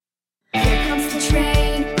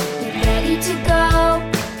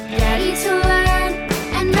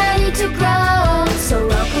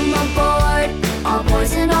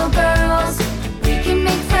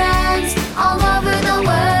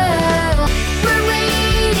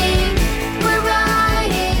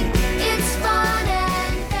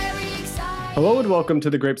welcome to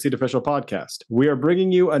the GrapeSEED Official Podcast. We are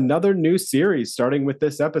bringing you another new series starting with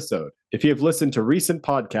this episode. If you have listened to recent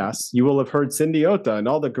podcasts, you will have heard Cindy Ota and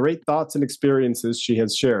all the great thoughts and experiences she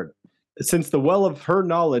has shared. Since the well of her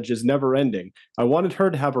knowledge is never ending, I wanted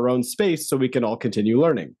her to have her own space so we can all continue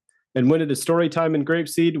learning. And when it is story time in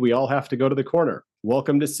GrapeSEED, we all have to go to the corner.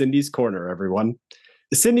 Welcome to Cindy's Corner, everyone.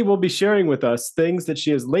 Cindy will be sharing with us things that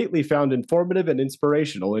she has lately found informative and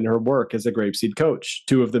inspirational in her work as a GrapeSEED coach,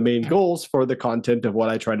 two of the main goals for the content of what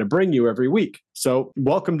I try to bring you every week. So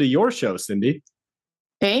welcome to your show, Cindy.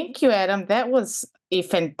 Thank you, Adam. That was a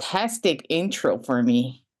fantastic intro for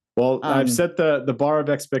me. Well, I've set the bar of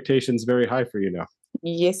expectations very high for you now.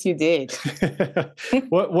 Yes, you did.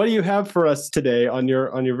 What do you have for us today on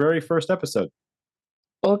your very first episode?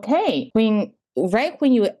 Okay. Right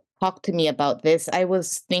when you talked to me about this, I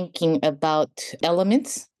was thinking about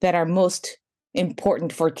elements that are most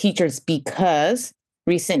important for teachers because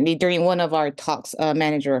recently during one of our talks,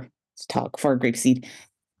 manager talk for GrapeSEED,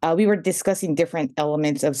 we were discussing different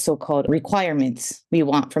elements of so-called requirements we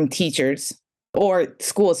want from teachers or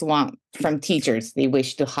schools want from teachers they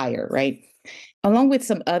wish to hire, right? Along with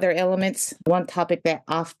some other elements, one topic that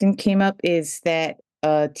often came up is that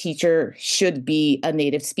a teacher should be a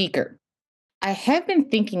native speaker. I have been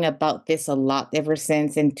thinking about this a lot ever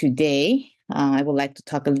since, and today I would like to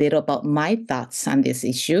talk a little about my thoughts on this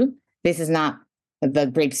issue. This is not the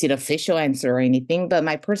GrapeSEED official answer or anything, but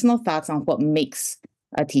my personal thoughts on what makes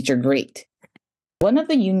a teacher great. One of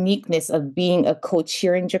the uniqueness of being a coach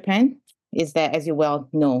here in Japan is that, as you well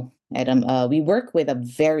know, Adam, we work with a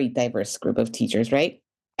very diverse group of teachers, right?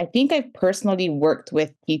 I think I've personally worked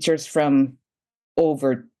with teachers from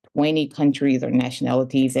over 20 countries or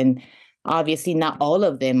nationalities, and obviously, not all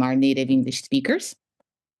of them are native English speakers.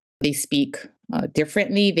 They speak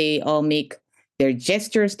differently. They all make their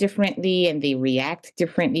gestures differently and they react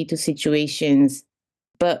differently to situations.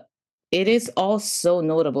 But it is also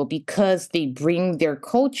notable because they bring their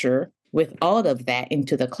culture with all of that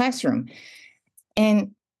into the classroom.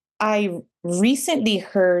 And I recently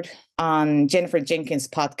heard on Jennifer Jenkins'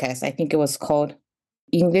 podcast, I think it was called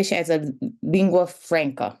English as a Lingua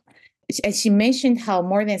Franca. And she mentioned how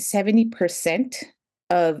more than 70%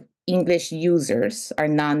 of English users are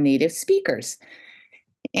non-native speakers.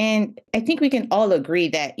 And I think we can all agree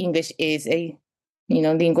that English is a,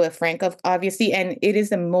 lingua franca, obviously, and it is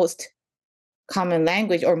the most common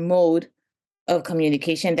language or mode of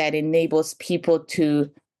communication that enables people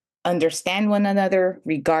to understand one another,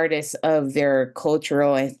 regardless of their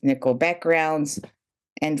cultural and ethnic backgrounds.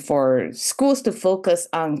 And for schools to focus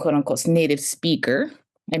on, quote unquote, native speaker,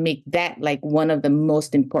 and make that like one of the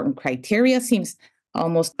most important criteria seems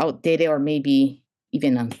almost outdated or maybe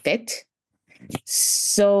even unfit.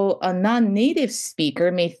 So a non-native speaker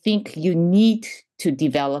may think you need to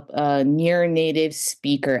develop a near-native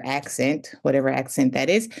speaker accent, whatever accent that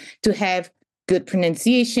is, to have good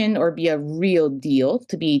pronunciation or be a real deal,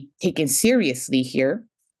 to be taken seriously here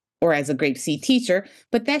or as a GrapeSEED teacher,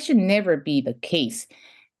 but that should never be the case.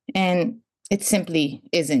 And it simply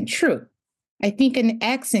isn't true. I think an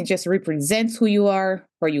accent just represents who you are,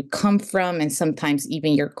 where you come from, and sometimes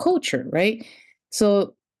even your culture, right?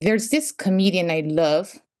 So there's this comedian I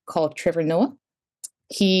love called Trevor Noah.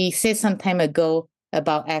 He said some time ago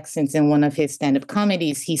about accents in one of his stand-up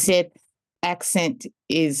comedies. He said, accent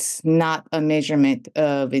is not a measurement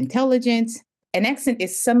of intelligence. An accent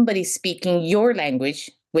is somebody speaking your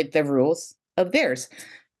language with the rules of theirs.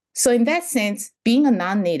 So in that sense, being a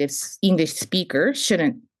non-native English speaker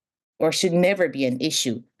should never be an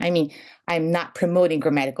issue. I mean, I'm not promoting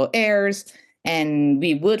grammatical errors, and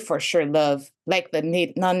we would for sure love, like the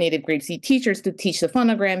non-native GrapeSEED teachers, to teach the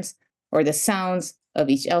phonograms or the sounds of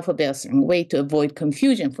each alphabet a certain way to avoid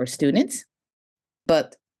confusion for students.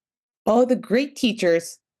 But all the great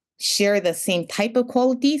teachers share the same type of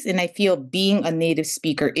qualities, and I feel being a native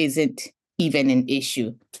speaker isn't even an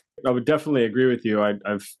issue. I would definitely agree with you.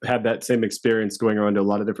 I've had that same experience going around to a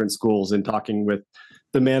lot of different schools and talking with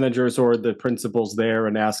the managers or the principals there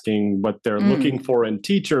and asking what they're looking for in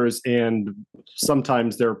teachers. And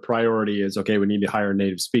sometimes their priority is, okay, we need to hire a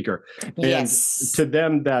native speaker. Yes. And to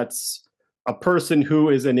them, that's a person who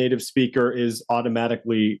is a native speaker is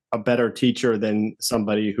automatically a better teacher than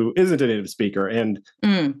somebody who isn't a native speaker. And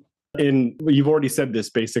you've already said this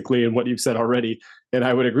basically in what you've said already, and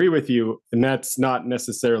I would agree with you. And that's not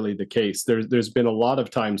necessarily the case. There's been a lot of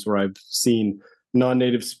times where I've seen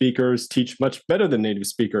non-native speakers teach much better than native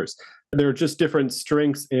speakers. There are just different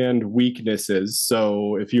strengths and weaknesses.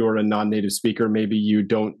 So if you are a non-native speaker, maybe you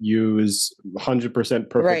don't use 100%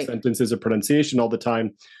 perfect sentences or pronunciation all the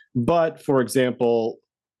time. But for example,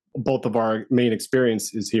 both of our main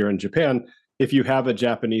experiences here in Japan, if you have a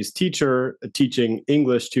Japanese teacher teaching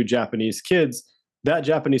English to Japanese kids, that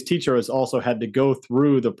Japanese teacher has also had to go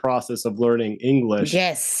through the process of learning English.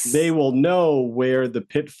 Yes. They will know where the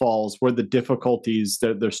pitfalls, where the difficulties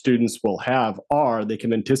that their students will have are. They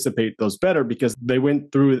can anticipate those better because they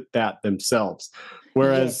went through that themselves.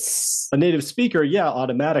 Whereas a native speaker,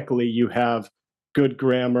 automatically you have good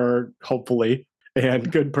grammar, hopefully,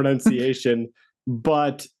 and good pronunciation.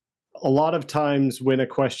 But a lot of times when a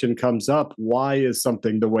question comes up, why is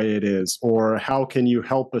something the way it is? Or how can you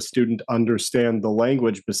help a student understand the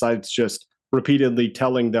language besides just repeatedly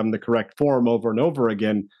telling them the correct form over and over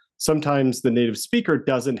again? Sometimes the native speaker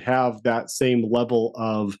doesn't have that same level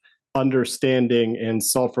of understanding and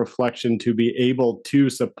self-reflection to be able to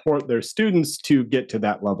support their students to get to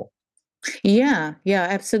that level. Yeah,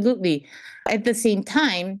 absolutely. At the same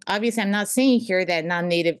time, obviously, I'm not saying here that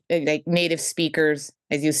non-native, like native speakers,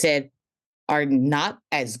 as you said, are not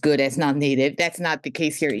as good as non-native. That's not the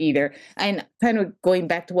case here either. And kind of going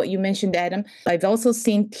back to what you mentioned, Adam, I've also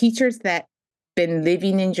seen teachers that been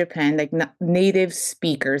living in Japan, like native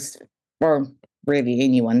speakers, or really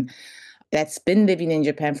anyone that's been living in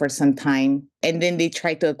Japan for some time, and then they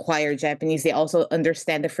try to acquire Japanese, they also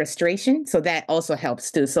understand the frustration. So that also helps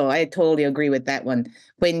too. So I totally agree with that one.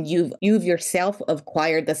 When you've yourself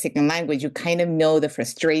acquired the second language, you kind of know the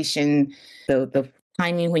frustration, the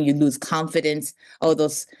timing when you lose confidence, all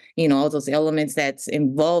those, all those elements that's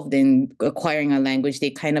involved in acquiring a language, they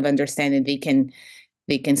kind of understand and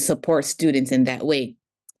they can support students in that way.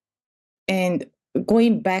 And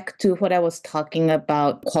going back to what I was talking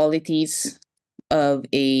about, qualities of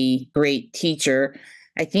a great teacher,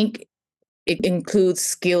 I think it includes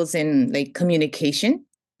skills in like communication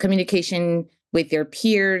with their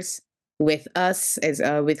peers, with us as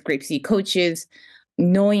with GrapeSEED coaches,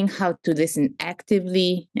 knowing how to listen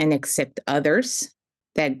actively and accept others.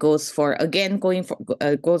 That goes for, again,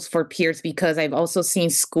 goes for peers, because I've also seen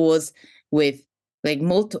schools with like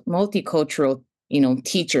multicultural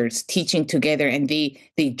teachers teaching together, and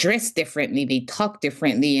they dress differently, they talk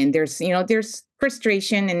differently, and there's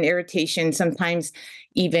frustration and irritation, sometimes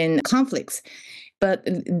even conflicts. But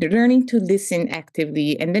learning to listen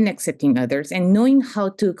actively and then accepting others and knowing how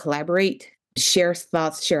to collaborate, share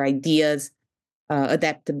thoughts, share ideas,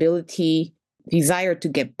 adaptability, desire to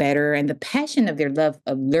get better, and the passion of their love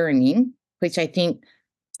of learning, which I think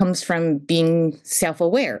comes from being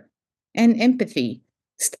self-aware and empathy,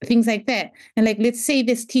 things like that. And like, let's say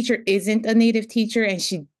this teacher isn't a native teacher and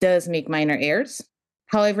she does make minor errors.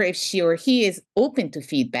 However, if she or he is open to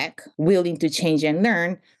feedback, willing to change and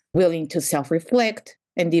learn, willing to self-reflect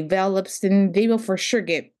and develops, then they will for sure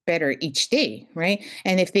get better each day, right?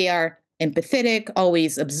 And if they are empathetic,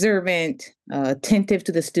 always observant, attentive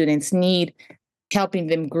to the student's need, helping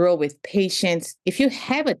them grow with patience. If you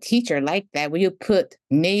have a teacher like that, will you put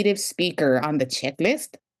native speaker on the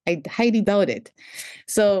checklist? I highly doubt it.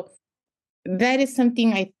 So that is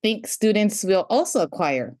something I think students will also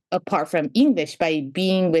acquire apart from English by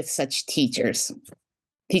being with such teachers.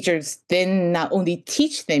 Teachers then not only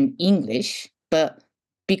teach them English, but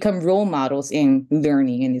become role models in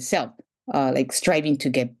learning in itself, like striving to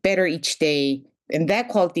get better each day. And that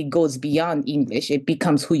quality goes beyond English. It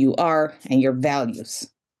becomes who you are and your values.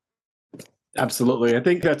 Absolutely. I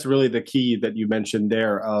think that's really the key that you mentioned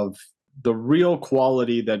there, of the real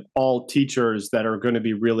quality that all teachers that are going to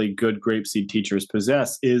be really good GrapeSEED teachers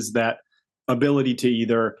possess is that ability to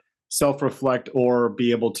either self-reflect or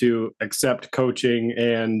be able to accept coaching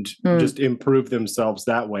and just improve themselves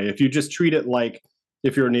that way. If you just treat it like,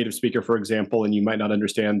 if you're a native speaker, for example, and you might not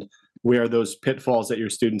understand where those pitfalls that your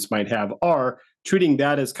students might have are, treating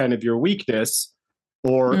that as kind of your weakness.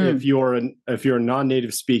 Or if you're a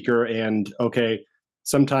non-native speaker and, okay,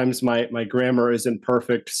 sometimes my grammar isn't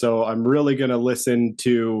perfect, so I'm really going to listen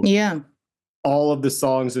to all of the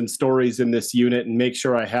songs and stories in this unit and make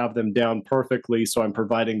sure I have them down perfectly so I'm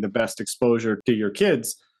providing the best exposure to your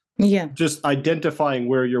kids. Just identifying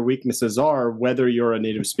where your weaknesses are, whether you're a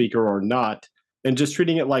native speaker or not, and just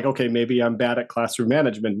treating it like, okay, maybe I'm bad at classroom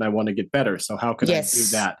management and I want to get better, so how can I do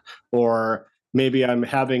that? Or maybe I'm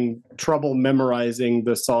having trouble memorizing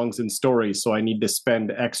the songs and stories, so I need to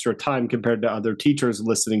spend extra time compared to other teachers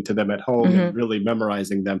listening to them at home and really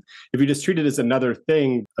memorizing them. If you just treat it as another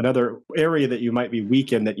thing, another area that you might be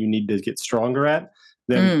weak in that you need to get stronger at,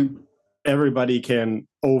 then everybody can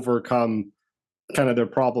overcome kind of their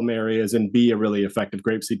problem areas and be a really effective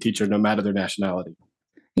GrapeSEED teacher, no matter their nationality.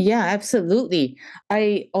 Yeah, absolutely.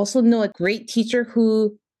 I also know a great teacher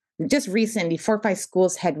who just recently, 4 or 5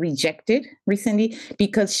 schools had rejected recently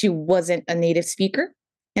because she wasn't a native speaker.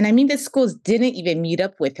 And I mean, the schools didn't even meet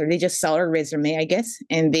up with her. They just saw her resume, I guess.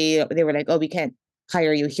 And they were like, oh, we can't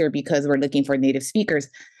hire you here because we're looking for native speakers.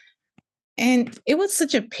 And it was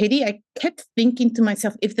such a pity. I kept thinking to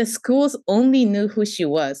myself, if the schools only knew who she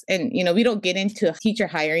was, and, we don't get into teacher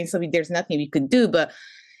hiring, so there's nothing we could do, but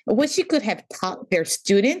what she could have taught their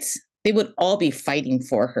students, they would all be fighting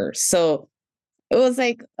for her. So it was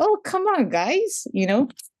like, oh, come on, guys.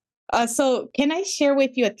 So can I share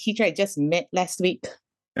with you a teacher I just met last week?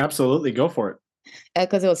 Absolutely. Go for it.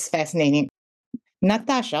 Because it was fascinating.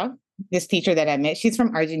 Natasha, this teacher that I met, she's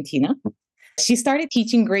from Argentina. She started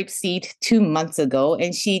teaching GrapeSEED 2 months ago,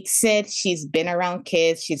 and she said she's been around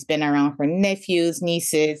kids, she's been around her nephews,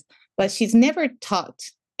 nieces, but she's never taught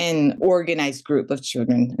an organized group of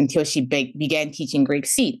children until she began teaching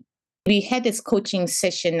GrapeSEED. We had this coaching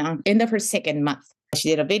session on end of her second month. She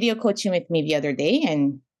did a video coaching with me the other day,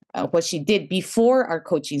 and what she did before our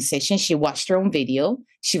coaching session, she watched her own video.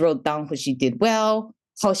 She wrote down what she did well,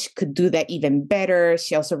 how she could do that even better.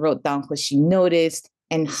 She also wrote down what she noticed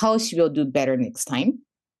and how she will do better next time.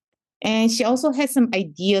 And she also had some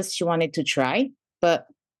ideas she wanted to try, but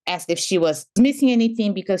asked if she was missing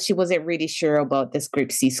anything because she wasn't really sure about this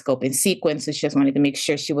GrapeSEED scope and sequence. So she just wanted to make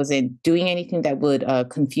sure she wasn't doing anything that would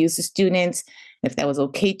confuse the students, if that was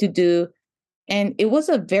okay to do. And it was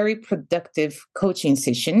a very productive coaching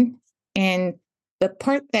session. And the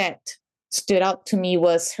part that stood out to me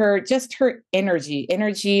was her energy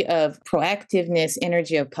of proactiveness,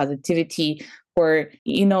 energy of positivity, where,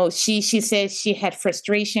 she said she had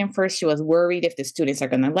frustration first. She was worried if the students are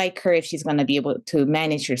going to like her, if she's going to be able to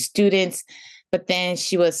manage her students. But then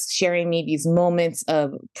she was sharing me these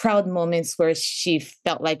proud moments where she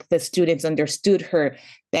felt like the students understood her,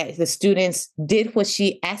 that the students did what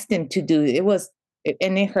she asked them to do.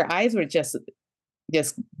 And then her eyes were just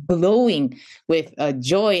glowing with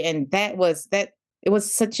joy. And it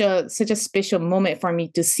was such a special moment for me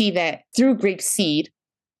to see that through GrapeSEED,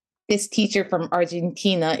 this teacher from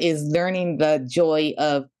Argentina is learning the joy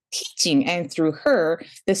of teaching, and through her,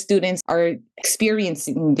 the students are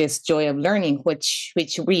experiencing this joy of learning, which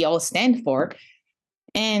we all stand for.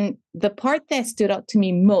 And the part that stood out to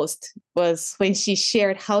me most was when she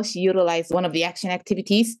shared how she utilized one of the action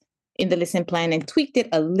activities in the lesson plan and tweaked it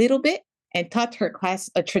a little bit and taught her class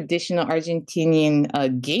a traditional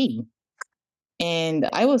Argentinian game. And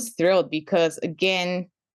I was thrilled because, again,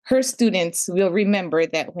 her students will remember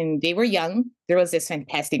that when they were young, there was this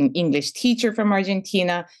fantastic English teacher from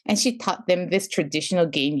Argentina, and she taught them this traditional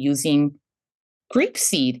game using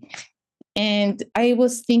GrapeSEED. And I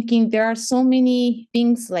was thinking there are so many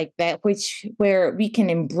things like that, where we can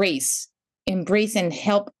embrace and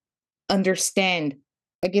help understand.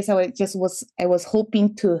 I guess I was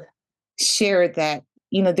hoping to share that,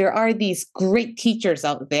 there are these great teachers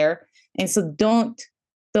out there. And so don't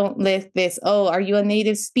let this, oh, are you a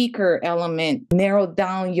native speaker element narrow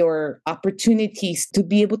down your opportunities to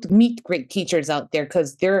be able to meet great teachers out there,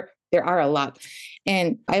 because there are a lot.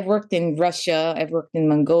 And I've worked in Russia, I've worked in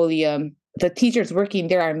Mongolia. The teachers working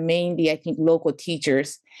there are mainly, I think, local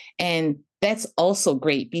teachers. And that's also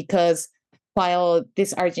great because while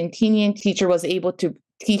this Argentinian teacher was able to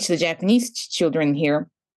teach the Japanese children here,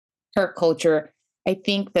 her culture, I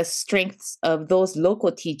think the strengths of those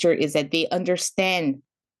local teachers is that they understand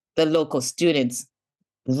the local students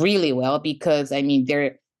really well, because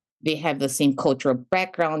they have the same cultural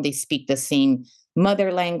background, they speak the same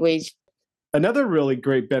mother language. Another really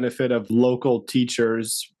great benefit of local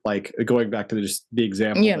teachers, like going back to just the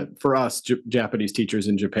example that for us, Japanese teachers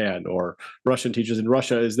in Japan or Russian teachers in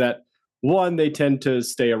Russia, is that one, they tend to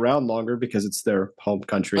stay around longer because it's their home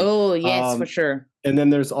country. Oh, yes, for sure. And then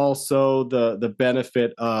there's also the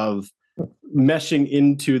benefit of meshing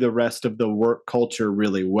into the rest of the work culture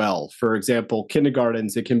really well. For example,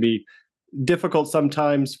 kindergartens, it can be difficult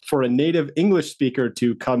sometimes for a native English speaker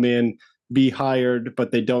to come in, be hired,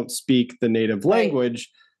 but they don't speak the native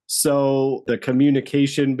language. So the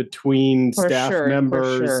communication between staff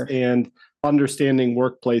members and understanding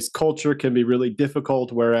workplace culture can be really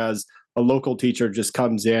difficult, whereas a local teacher just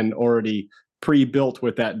comes in already pre-built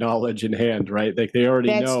with that knowledge in hand, right? Like they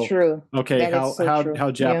already know, true. Okay,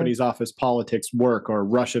 how Japanese office politics work or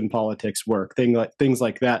Russian politics work, things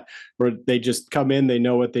like that, where they just come in, they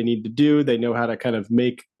know what they need to do, they know how to kind of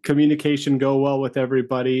make communication go well with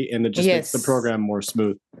everybody, and it just makes the program more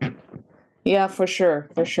smooth. Yeah, for sure.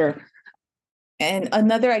 And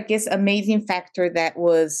another, I guess, amazing factor that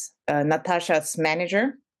was Natasha's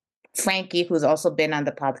manager, Frankie, who's also been on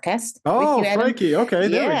the podcast. Oh, Frankie. Okay,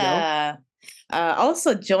 there we go.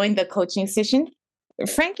 Also joined the coaching session.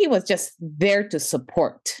 Frankie was just there to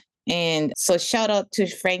support. And so shout out to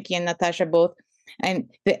Frankie and Natasha both. And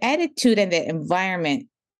the attitude and the environment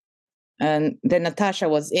that Natasha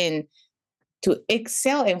was in to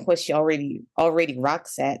excel in what she already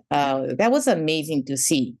rocks at, that was amazing to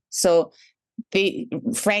see. So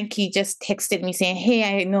Frankie just texted me saying,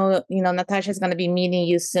 "Hey, I know, Natasha's going to be meeting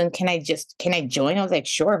you soon. Can I join?" I was like,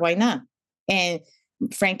 "Sure, why not?" And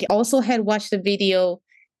Frankie also had watched the video,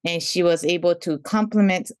 and she was able to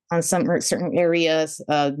compliment on some certain areas,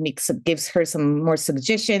 gives her some more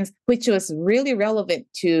suggestions, which was really relevant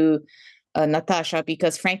to Natasha,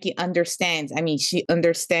 because Frankie understands. I mean, she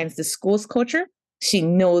understands the school's culture. She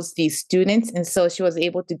knows these students, and so she was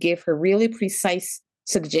able to give her really precise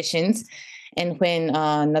suggestions. And when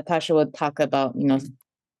Natasha would talk about,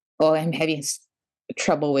 "Oh, I'm having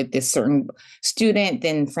trouble with this certain student,"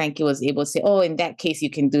 then Frankie was able to say, "Oh, in that case, you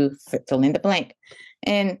can do fill in the blank."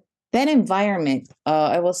 And that environment,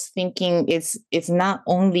 I was thinking, it's not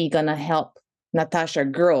only gonna help Natasha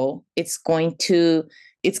grow, it's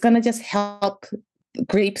gonna just help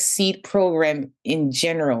GrapeSEED program in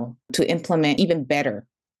general to implement even better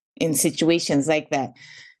in situations like that.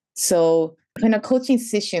 So when a coaching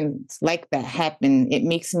sessions like that happen, it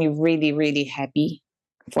makes me really, really happy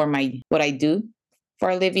for what I do for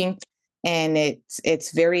a living. And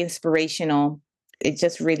it's very inspirational. It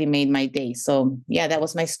just really made my day. So yeah, that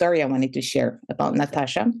was my story I wanted to share about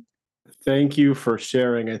Natasha. Thank you for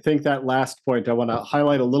sharing. I think that last point, I want to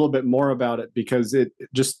highlight a little bit more about it, because it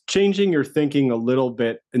just changing your thinking a little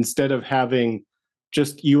bit, instead of having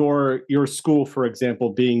just your school, for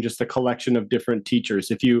example, being just a collection of different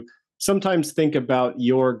teachers. If you sometimes think about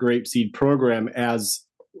your GrapeSEED program as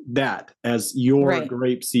your Right.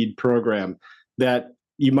 GrapeSEED program, that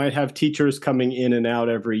you might have teachers coming in and out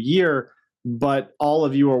every year, but all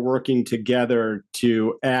of you are working together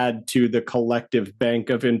to add to the collective bank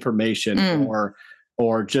of information,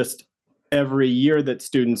 or just every year that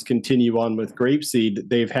students continue on with GrapeSEED,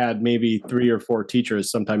 they've had maybe 3 or 4 teachers,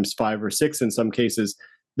 sometimes 5 or 6 in some cases,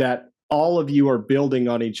 that all of you are building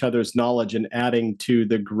on each other's knowledge and adding to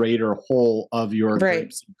the greater whole of your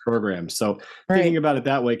GrapeSEED program. So thinking about it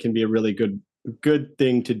that way can be a really good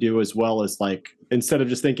thing to do, as well as, like, instead of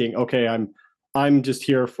just thinking, okay, I'm just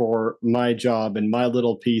here for my job and my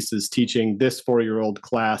little piece is teaching this 4-year-old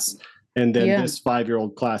class and then this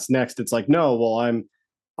 5-year-old class next. It's like, no, well,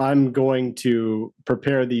 I'm going to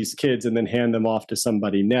prepare these kids and then hand them off to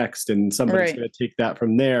somebody next, and somebody's going to take that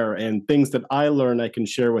from there. And things that I learn, I can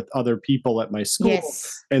share with other people at my school,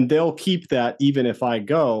 and they'll keep that even if I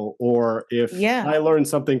go, or if I learn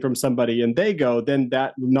something from somebody and they go, then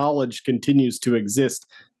that knowledge continues to exist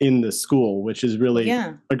in the school, which is really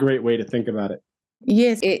a great way to think about it.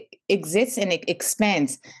 Yes, it exists and it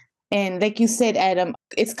expands. And like you said, Adam,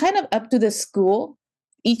 it's kind of up to the school,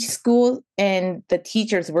 each school and the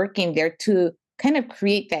teachers working there, to kind of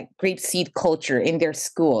create that GrapeSEED culture in their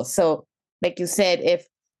school. So like you said,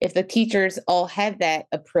 if the teachers all had that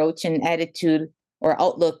approach and attitude or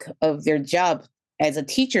outlook of their job as a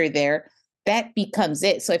teacher there, that becomes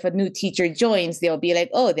it. So if a new teacher joins, they'll be like,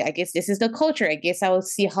 "Oh, I guess this is the culture. I guess I will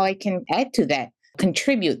see how I can add to that,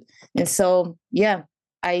 contribute." And so, yeah,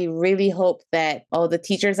 I really hope that all the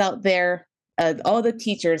teachers out there, all the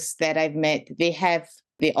teachers that I've met, they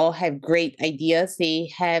all have great ideas. They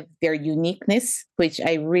have their uniqueness, which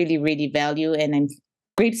I really, really value. And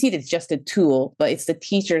GrapeSEED is just a tool, but it's the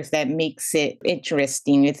teachers that makes it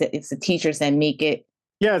interesting. It's the teachers that make it.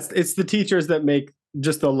 Yeah, it's the teachers that make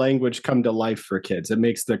just the language come to life for kids. It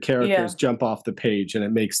makes the characters jump off the page, and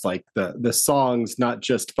it makes, like, the songs not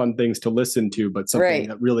just fun things to listen to, but something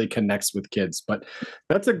that really connects with kids. But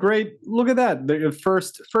that's a great look at that. The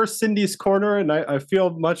first Cindy's Corner, and I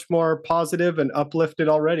feel much more positive and uplifted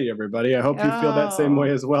already, everybody. I hope you feel that same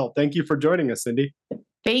way as well. Thank you for joining us, Cindy.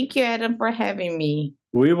 Thank you, Adam, for having me.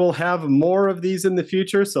 We will have more of these in the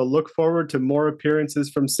future, so look forward to more appearances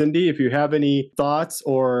from Cindy. If you have any thoughts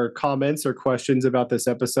or comments or questions about this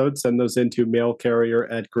episode, send those into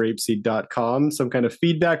mailcarrier@grapeseed.com. Some kind of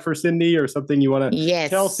feedback for Cindy or something you want to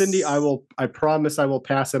tell Cindy, I promise I will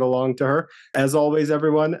pass it along to her. As always,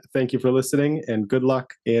 everyone, thank you for listening, and good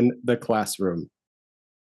luck in the classroom.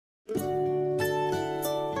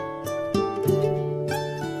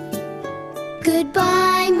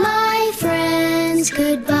 Goodbye, my friends,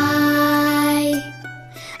 goodbye.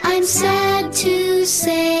 I'm sad to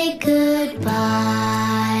say goodbye.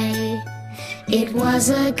 It was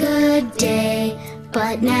a good day,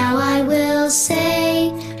 but now I will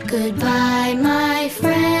say goodbye, my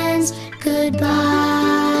friends, goodbye.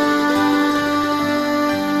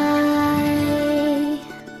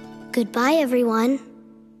 Goodbye, everyone.